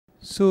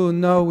So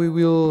now we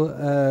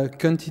will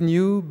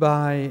continue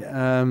by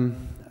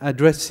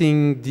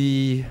addressing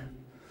the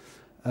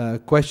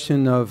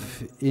question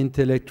of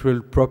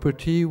intellectual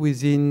property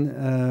within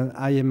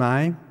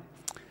IMI.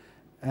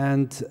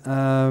 And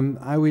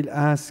I will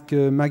ask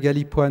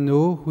Magali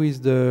Poinot, who is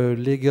the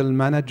legal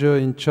manager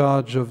in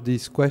charge of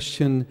this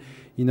question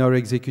in our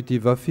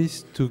executive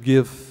office, to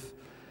give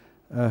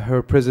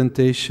her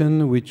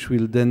presentation, which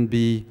will then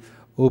be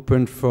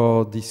open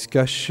for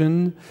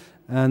discussion,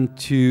 and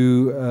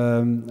to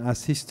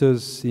assist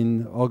us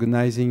in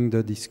organizing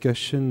the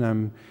discussion.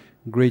 I'm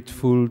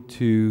grateful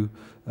to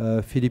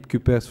Philippe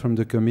Cupers from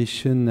the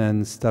Commission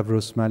and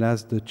Stavros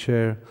Malas, the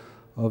chair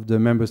of the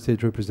Member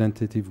State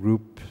Representative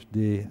Group.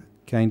 They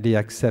kindly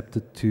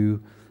accepted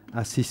to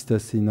assist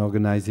us in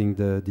organizing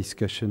the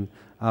discussion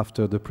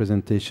after the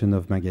presentation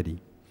of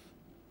Magali.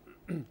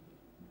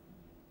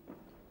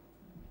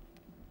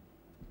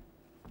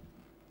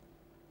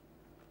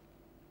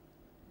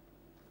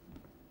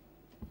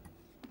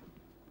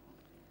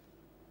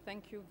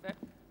 Thank you.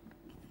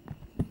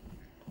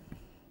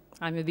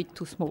 I'm a bit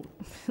too small.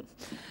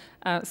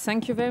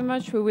 Thank you very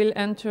much. We will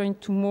enter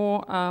into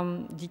more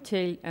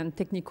detailed and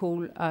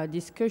technical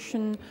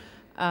discussion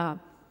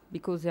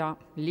because they are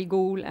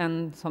legal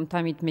and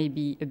sometimes it may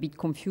be a bit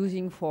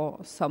confusing for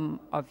some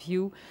of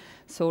you.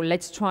 So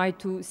let's try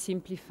to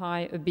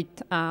simplify a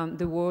bit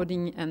the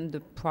wording and the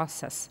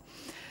process.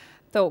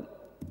 So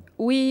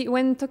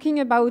when talking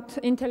about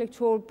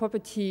intellectual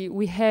property,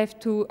 we have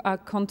to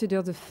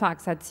consider the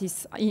fact that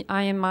this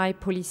IMI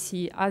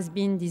policy has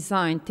been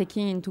designed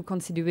taking into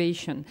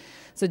consideration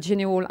the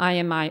general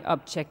IMI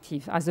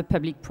objective as a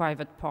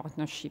public-private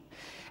partnership.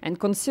 And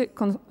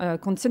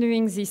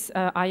considering this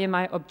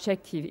IMI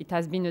objective, it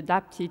has been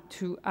adapted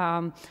to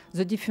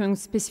the different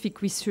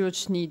specific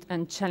research needs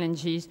and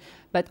challenges,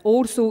 but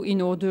also in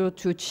order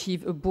to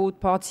achieve a broad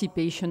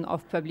participation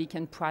of public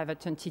and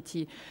private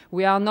entity.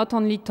 We are not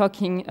only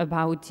talking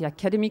about the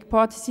academic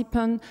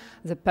participant,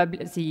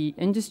 the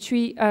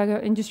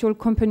industrial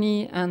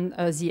company, and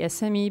the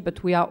SME,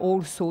 but we are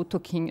also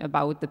talking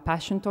about the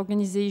patient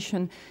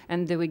organization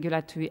and the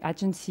regulatory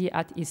agency,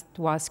 as it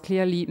was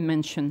clearly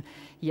mentioned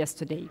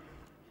yesterday.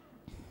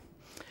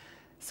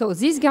 So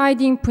these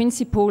guiding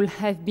principles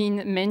have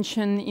been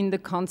mentioned in the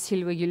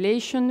Council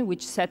regulation,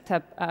 which set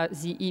up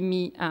the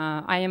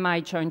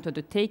IMI joint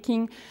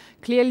undertaking.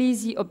 Clearly,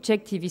 the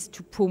objective is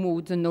to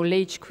promote the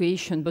knowledge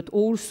creation, but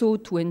also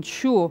to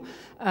ensure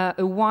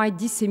a wide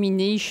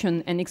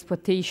dissemination and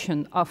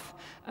exploitation of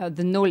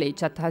the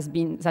knowledge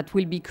that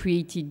will be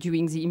created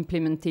during the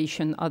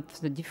implementation of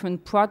the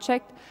different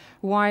projects,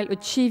 while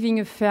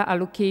achieving a fair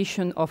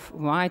allocation of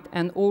right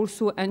and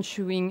also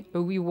ensuring a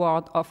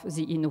reward of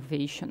the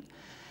innovation.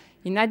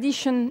 In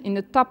addition, in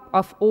the top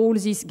of all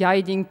these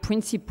guiding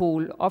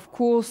principles, of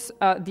course,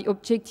 the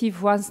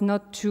objective was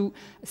not to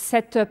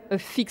set up a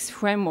fixed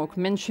framework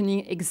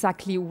mentioning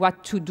exactly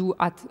what to do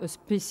at a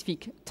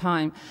specific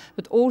time,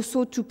 but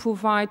also to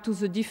provide to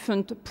the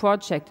different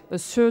projects a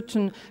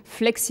certain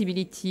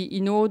flexibility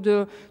in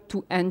order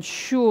to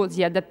ensure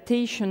the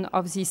adaptation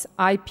of these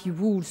IP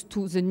rules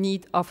to the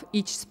need of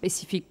each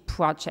specific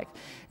project.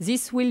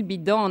 This will be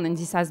done, and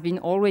this has been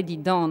already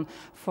done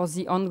for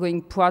the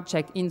ongoing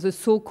project in the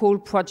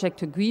so-called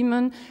project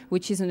agreement,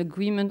 which is an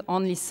agreement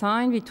only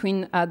signed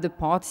between the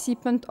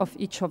participants of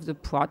each of the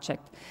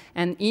projects.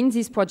 And in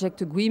this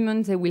project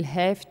agreement, they will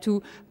have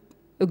to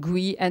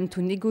agree and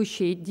to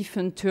negotiate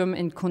different terms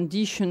and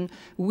conditions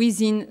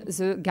within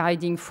the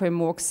guiding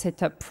framework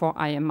set up for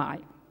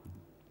IMI.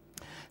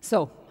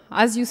 So,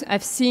 as you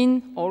have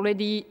seen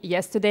already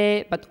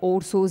yesterday, but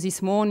also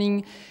this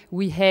morning,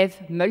 we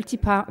have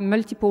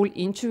multiple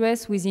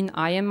interests within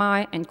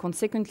IMI, and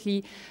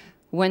consequently,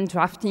 when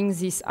drafting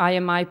this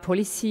IMI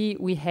policy,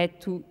 we had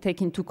to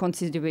take into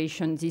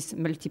consideration this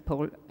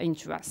multiple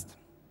interest.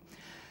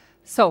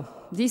 So,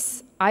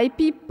 this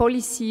IP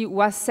policy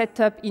was set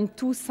up in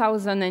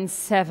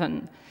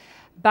 2007,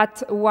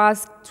 but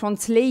was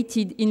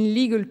translated in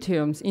legal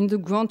terms in the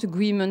grant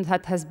agreement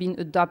that has been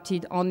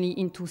adopted only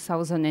in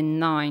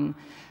 2009.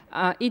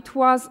 It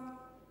was,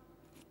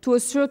 to a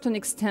certain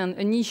extent,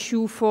 an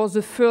issue for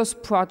the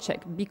first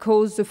project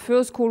because the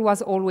first call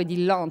was already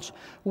launched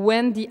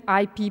when the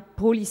IP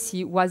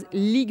policy was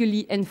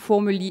legally and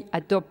formally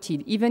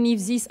adopted. Even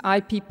if this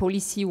IP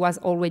policy was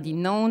already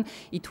known,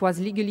 it was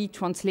legally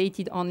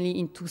translated only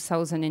in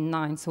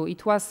 2009. So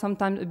it was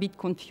sometimes a bit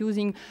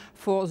confusing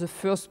for the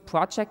first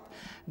project,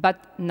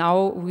 but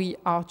now we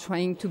are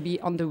trying to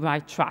be on the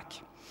right track.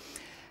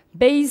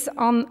 Based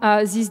on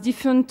these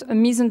different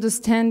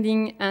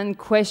misunderstandings and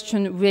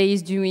questions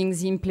raised during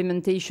the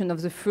implementation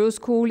of the first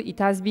call, it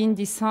has been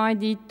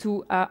decided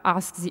to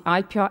ask the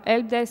IPR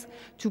help desk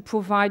to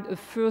provide a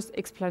first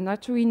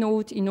explanatory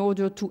note in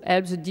order to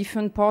help the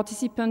different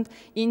participants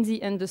in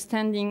the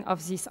understanding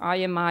of this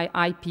IMI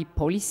IP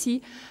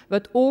policy,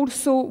 but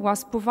also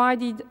was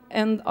provided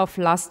end of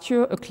last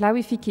year a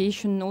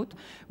clarification note,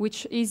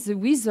 which is the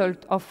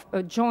result of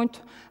a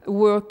joint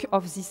work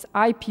of this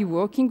IP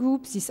working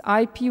group. This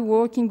IP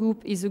working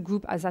group is a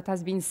group that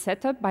has been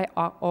set up by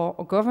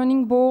our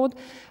governing board.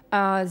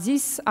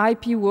 This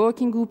IP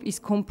working group is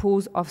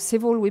composed of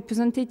several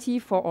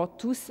representatives for our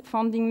two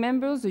founding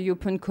members, the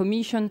European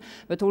Commission,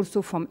 but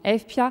also from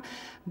FPA.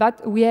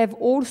 But we have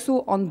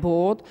also on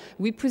board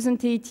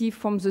representatives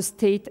from the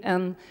state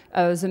and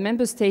the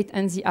member state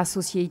and the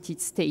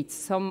associated states.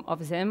 Some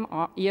of them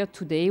are here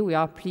today. We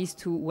are pleased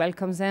to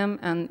welcome them,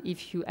 and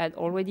if you had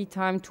already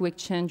time to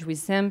exchange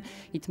with them,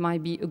 it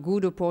might be a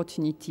good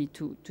opportunity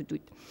to do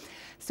it.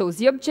 So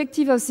the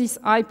objective of this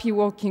IP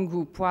working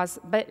group was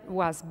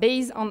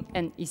based on,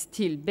 and is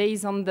still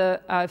based on the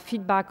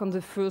feedback on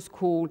the first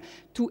call,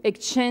 to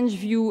exchange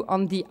view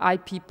on the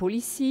IP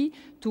policy,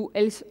 to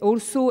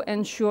also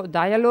ensure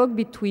dialogue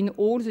between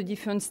all the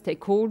different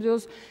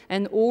stakeholders,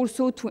 and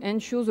also to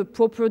ensure the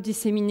proper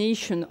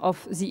dissemination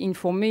of the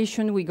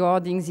information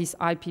regarding this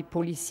IP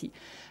policy.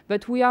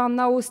 But we are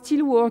now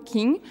still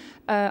working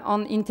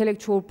on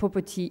intellectual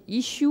property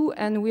issue,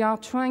 and we are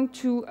trying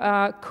to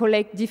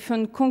collect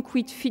different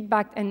concrete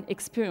feedback and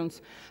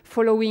experience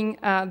following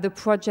the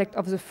project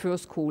of the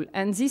first call.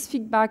 And these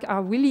feedback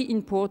are really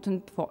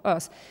important for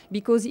us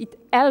because it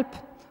helps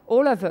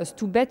all of us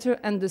to better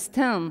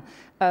understand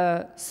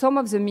some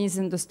of the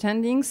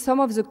misunderstandings,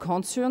 some of the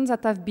concerns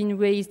that have been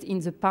raised in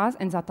the past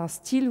and that are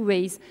still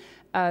raised.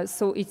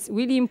 So it's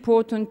really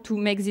important to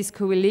make this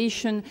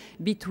correlation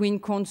between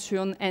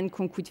concern and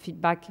concrete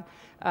feedback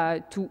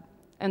to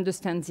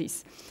understand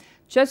this.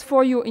 Just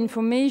for your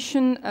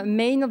information,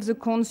 main of the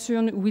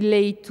concern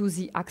relate to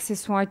the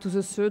access right to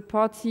the third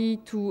party,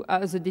 to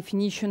the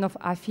definition of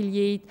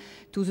affiliate,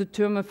 to the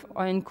term of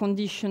and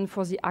condition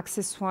for the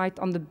access right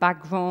on the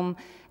background,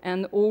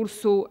 and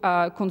also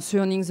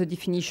concerning the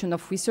definition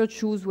of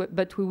research use,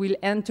 but we will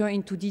enter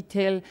into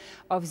detail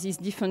of these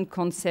different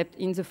concepts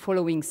in the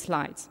following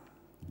slides.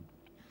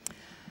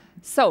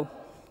 So,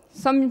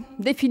 some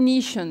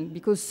definition,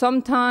 because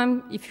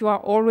sometimes if you are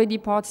already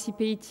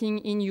participating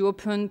in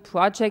European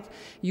project,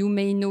 you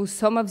may know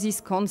some of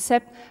these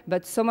concepts,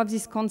 but some of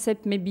these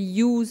concepts may be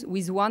used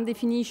with one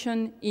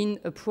definition in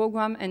a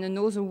program and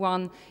another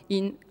one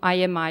in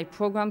IMI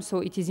program, so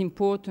it is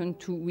important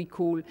to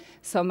recall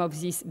some of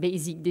this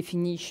basic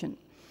definition.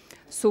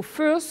 So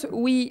first,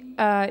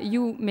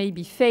 you may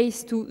be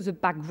faced to the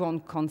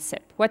background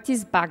concept. What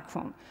is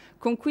background?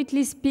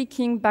 Concretely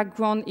speaking,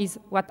 background is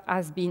what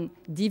has been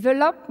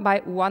developed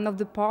by one of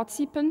the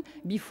participants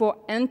before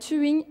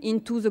entering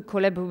into the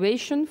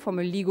collaboration from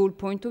a legal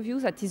point of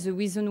view. That is the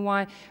reason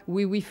why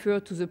we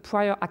refer to the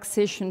prior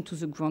accession to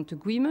the grant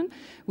agreement,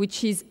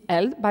 which is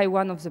held by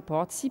one of the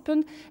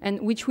participants and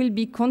which will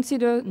be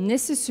considered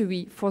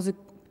necessary for the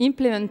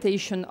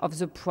implementation of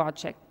the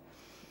project.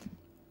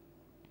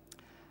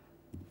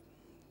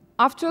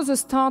 After the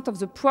start of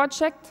the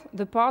project,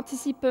 the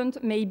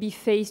participant may be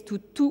faced to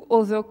two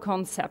other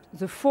concepts,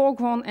 the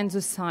foreground and the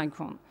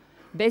sideground.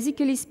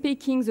 Basically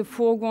speaking, the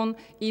foreground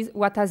is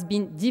what has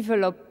been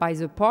developed by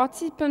the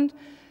participant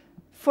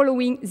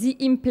following the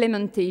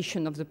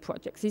implementation of the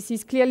project. This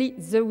is clearly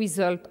the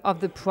result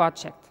of the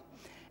project.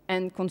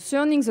 And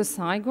concerning the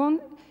sideground,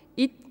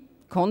 it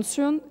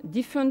concerns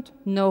different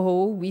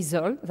know-how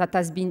results that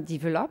has been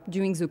developed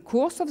during the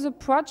course of the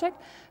project,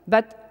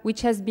 but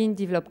which has been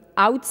developed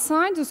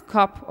outside the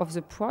scope of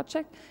the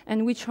project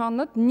and which are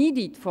not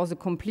needed for the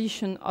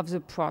completion of the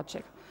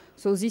project.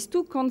 So these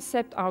two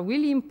concepts are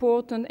really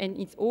important, and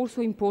it's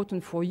also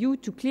important for you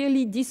to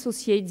clearly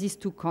dissociate these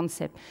two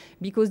concepts,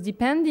 because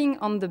depending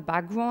on the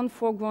background,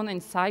 foreground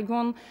and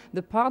sideground,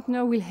 the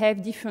partner will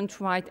have different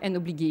rights and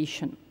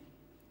obligations.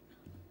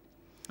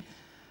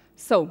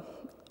 So,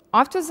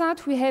 after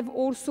that, we have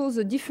also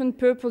the different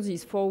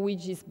purposes for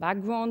which this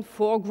background,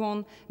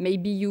 foreground may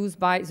be used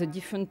by the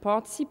different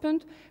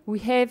participants. We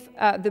have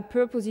the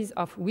purposes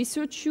of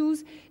research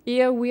use.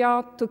 Here we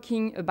are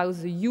talking about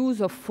the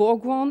use of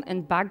foreground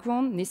and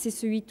background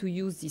necessary to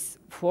use this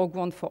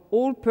foreground for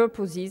all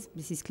purposes.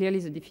 This is clearly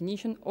the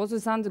definition, other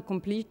than the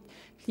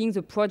completing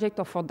the project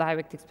or for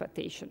direct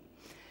exploitation.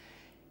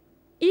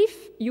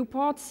 If you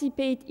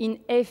participate in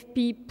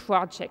FP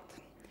project,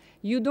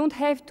 you don't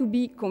have to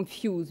be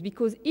confused,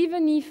 because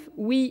even if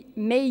we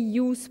may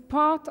use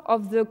part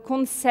of the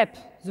concept,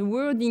 the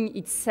wording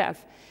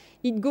itself,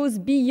 it goes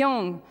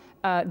beyond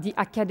the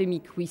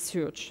academic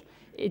research.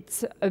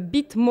 It's a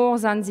bit more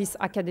than this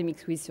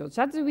academic research.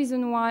 That's the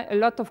reason why a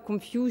lot of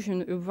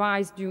confusion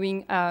arises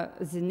during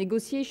the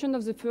negotiation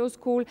of the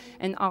first call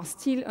and are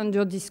still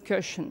under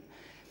discussion.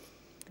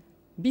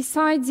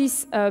 Besides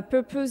these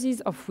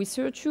purposes of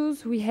research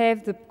use, we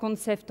have the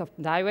concept of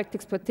direct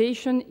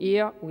exploitation.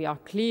 Here we are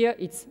clear,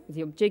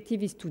 the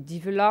objective is to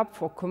develop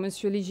for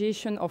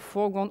commercialization of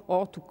foreground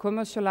or to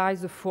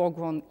commercialize the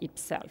foreground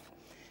itself.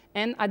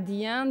 And at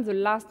the end, the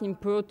last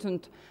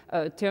important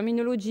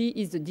terminology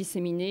is the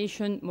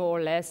dissemination, more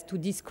or less, to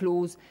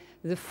disclose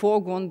the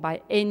foreground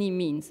by any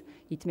means.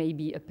 It may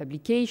be a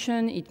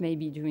publication, it may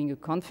be during a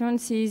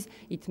conferences,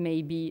 it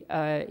may be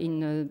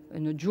in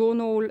a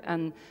journal,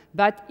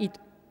 but it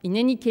in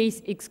any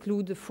case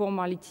excludes the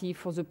formality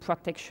for the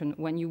protection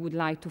when you would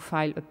like to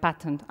file a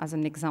patent, as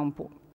an example.